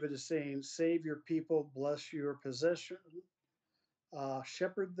David is saying, save your people, bless your possession,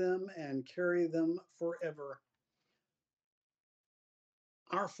 shepherd them and carry them forever.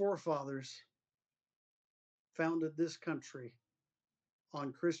 Our forefathers founded this country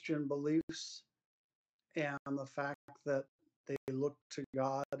on Christian beliefs and the fact that they look to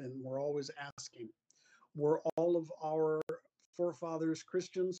God and were always asking. Were all of our forefathers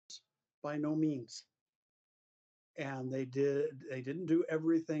Christians? By no means. And they didn't do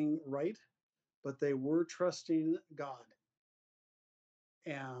everything right, but they were trusting God.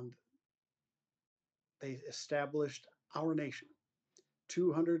 And they established our nation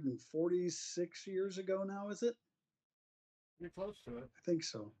 246 years ago now, is it? You're close to it. I think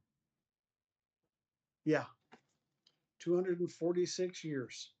so. Yeah, 246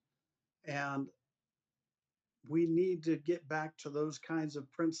 years. And we need to get back to those kinds of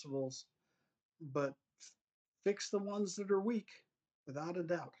principles, but fix the ones that are weak, without a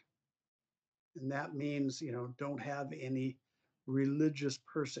doubt. And that means, you know, don't have any religious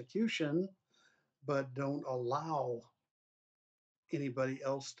persecution, but don't allow anybody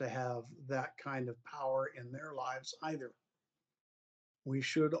else to have that kind of power in their lives either. We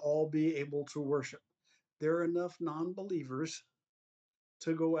should all be able to worship. There are enough non believers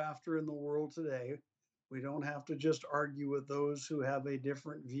to go after in the world today. We don't have to just argue with those who have a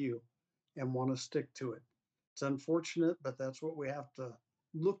different view and want to stick to it. It's unfortunate, but that's what we have to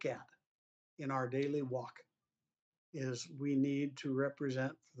look at in our daily walk, is we need to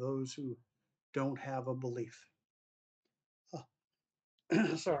represent those who don't have a belief.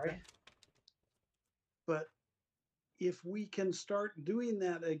 Sorry. But if we can start doing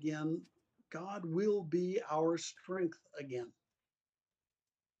that again, God will be our strength again.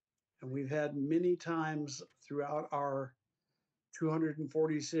 And we've had many times throughout our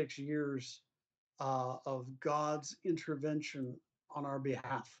 246 years of God's intervention on our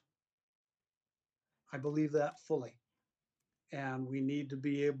behalf. I believe that fully. And we need to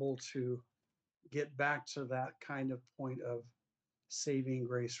be able to get back to that kind of point of saving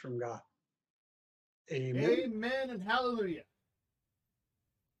grace from God. Amen. Amen and hallelujah.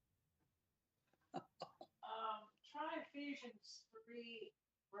 Try Ephesians 3,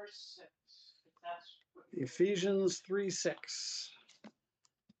 verse 6. If that's what Ephesians 3:6.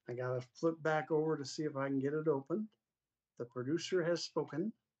 I got to flip back over to see if I can get it open. The producer has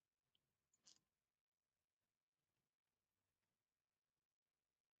spoken.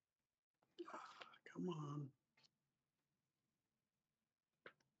 Come on.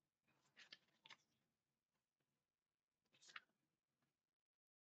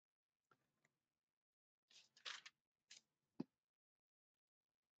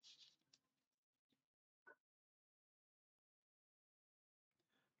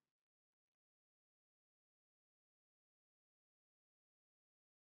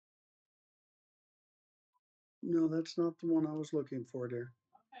 No, that's not the one I was looking for, dear.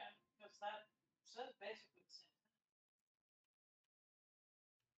 Okay, because that says basically the same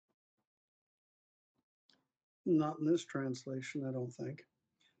thing. Not in this translation, I don't think.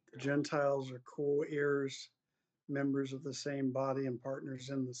 The Gentiles are co-heirs, members of the same body, and partners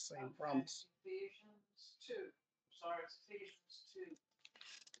in the same Okay, promise. Ephesians 2. Sorry, it's Ephesians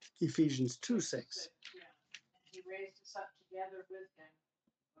 2. Ephesians 2:6. Yeah. And he raised us up together with him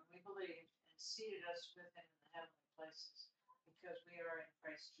when we believed and seated us with him in the heavenly places because we are in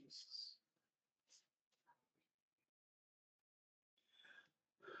Christ Jesus.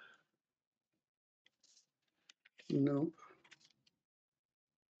 Nope.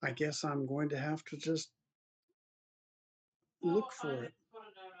 I guess I'm going to have to just Well, look we'll for find it. Put a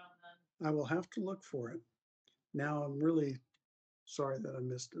note on then. I will have to look for it. Now I'm really sorry that I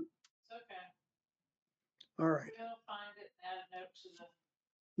missed it. It's okay. All right. We'll find it and add a note to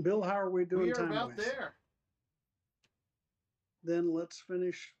the. Bill, how are we doing We are time about wise? there. Then let's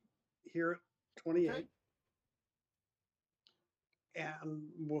finish here at 28. Okay. And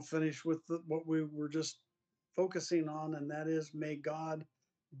we'll finish with what we were just focusing on, and that is, may God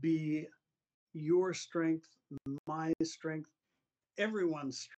be your strength, my strength,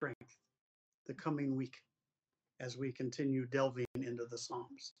 everyone's strength the coming week as we continue delving into the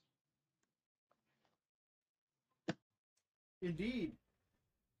Psalms. Indeed.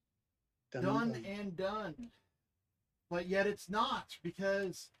 Done and done. But yet it's not,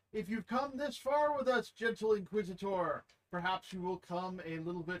 because if you've come this far with us, gentle Inquisitor, perhaps you will come a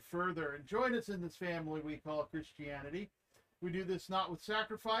little bit further and join us in this family we call Christianity. We do this not with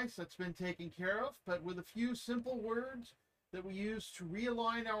sacrifice, that's been taken care of, but with a few simple words that we use to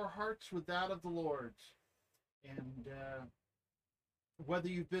realign our hearts with that of the Lord's. And whether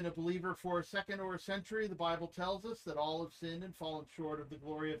you've been a believer for a second or a century, the Bible tells us that all have sinned and fallen short of the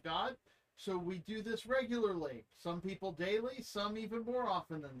glory of God. So we do this regularly. Some people daily, some even more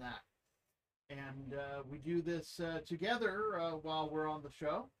often than that. And we do this together while we're on the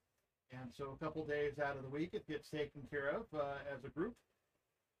show. And so a couple days out of the week, it gets taken care of as a group.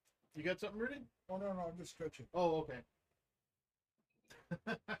 You got something, Rudy? Oh, no, I'm just stretching. Oh, okay.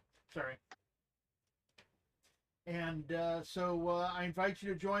 Sorry. And so I invite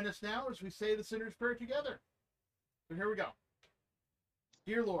you to join us now as we say the sinner's prayer together. So here we go.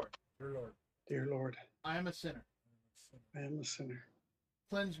 Dear Lord. Dear Lord. Dear Lord, I am a sinner. I am a sinner.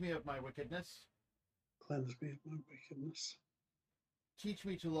 Cleanse me of my wickedness. Cleanse me of my wickedness. Teach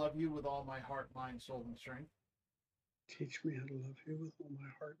me to love you with all my heart, mind, soul, and strength. Teach me how to love you with all my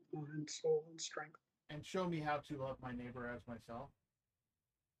heart, mind, soul, and strength. And show me how to love my neighbor as myself.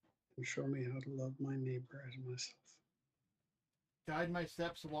 And show me how to love my neighbor as myself. Guide my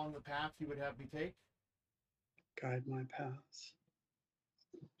steps along the path you would have me take. Guide my paths.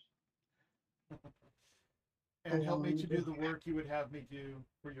 And help me to do the Along the work you would have me do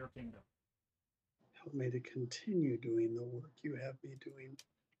for your kingdom. Help me to continue doing the work you have me doing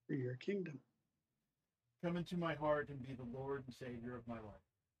for your kingdom. Come into my heart and be the Lord and Savior of my life.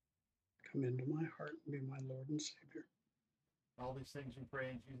 Come into my heart and be my Lord and Savior. All these things we pray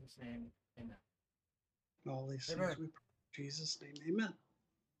in Jesus' name. Amen. All these Amen. things we pray in Jesus' name. Amen.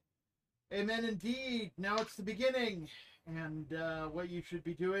 Amen indeed. Now it's the beginning. And what you should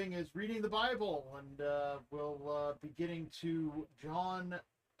be doing is reading the Bible. And we'll be getting to John.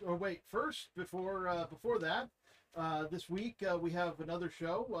 Or wait, first, before that, this week we have another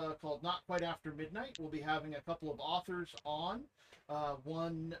show called Not Quite After Midnight. We'll be having a couple of authors on.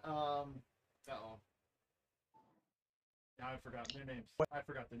 One, uh-oh. Now I forgot their names. I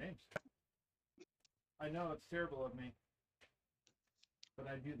forgot their names. I know, it's terrible of me. But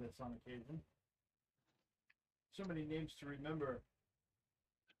I do this on occasion. So many names to remember.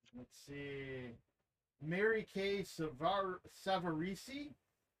 Let's see. Mary Kay Savarisi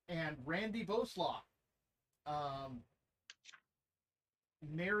and Randy Boslaw.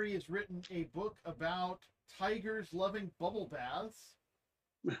 Mary has written a book about tigers loving bubble baths.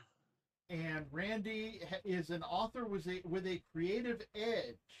 And Randy is an author with a creative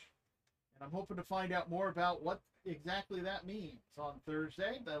edge. And I'm hoping to find out more about what exactly that means on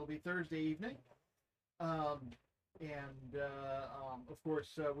Thursday. That'll be Thursday evening. Of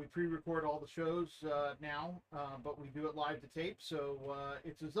course, we pre-record all the shows now, but we do it live to tape. So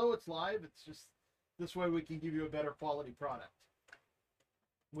it's as though it's live. It's just this way we can give you a better quality product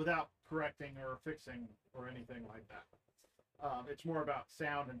without correcting or fixing or anything like that. It's more about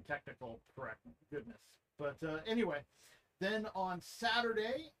sound and technical goodness. But anyway, then on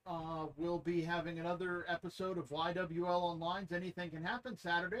Saturday, we'll be having another episode of YWL Online's Anything Can Happen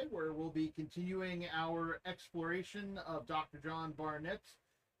Saturday, where we'll be continuing our exploration of Dr. John Barnett's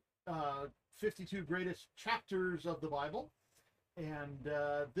 52 greatest chapters of the Bible. And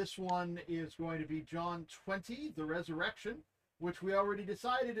this one is going to be John 20, the resurrection, which we already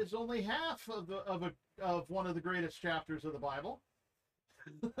decided is only half of one of the greatest chapters of the Bible.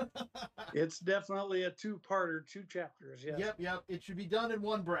 It's definitely a two-parter, 2 chapters. Yes. Yep. It should be done in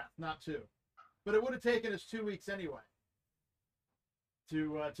one breath, not 2. But it would have taken us 2 weeks anyway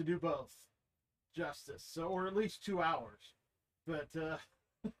to do both justice, so, or at least 2 hours. But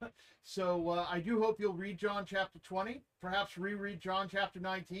so I do hope you'll read John chapter 20, perhaps reread John chapter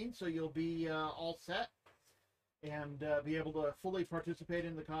 19, so you'll be all set and be able to fully participate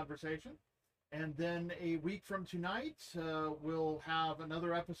in the conversation. And then a week from tonight, we'll have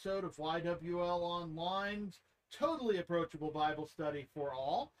another episode of YWL Online's Totally Approachable Bible Study for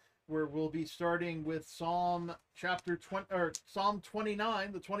All, where we'll be starting with Psalm chapter 20, or Psalm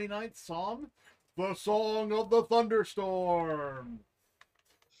 29, the 29th Psalm, the Song of the Thunderstorm.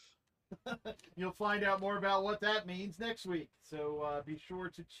 You'll find out more about what that means next week, so be sure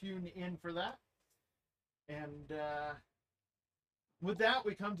to tune in for that. And with that,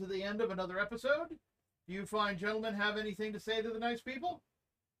 we come to the end of another episode. Do you fine gentlemen have anything to say to the nice people?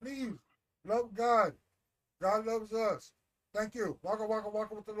 Please, love God. God loves us. Thank you. Waka, waka,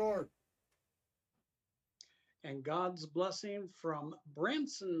 waka with the Lord. And God's blessing from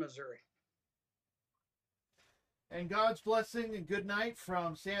Branson, Missouri. And God's blessing and good night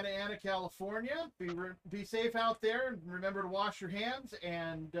from Santa Ana, California. Be safe out there, and remember to wash your hands,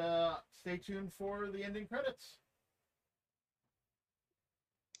 and stay tuned for the ending credits.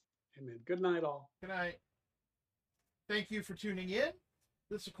 Amen. Good night, all. Good night. Thank you for tuning in.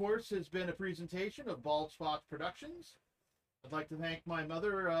 This, of course, has been a presentation of Bald Spots Productions. I'd like to thank my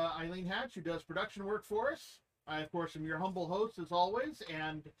mother, Eileen Hatch, who does production work for us. I, of course, am your humble host, as always,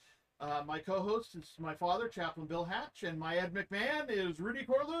 and my co-host is my father, Chaplain Bill Hatch, and my Ed McMahon is Rudy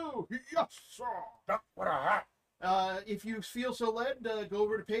Corlew. Yes, sir. What a hat. If you feel so led, go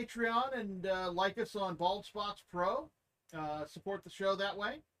over to Patreon and like us on Bald Spots Pro. Support the show that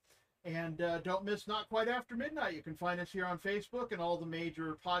way. And don't miss Not Quite After Midnight. You can find us here on Facebook and all the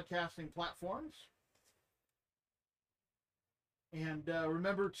major podcasting platforms. And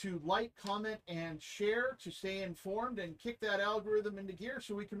remember to like, comment, and share to stay informed and kick that algorithm into gear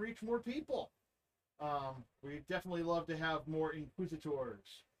so we can reach more people. We definitely love to have more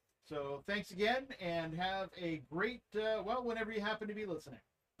inquisitors. So thanks again, and have a great, whenever you happen to be listening.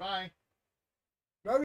 Bye.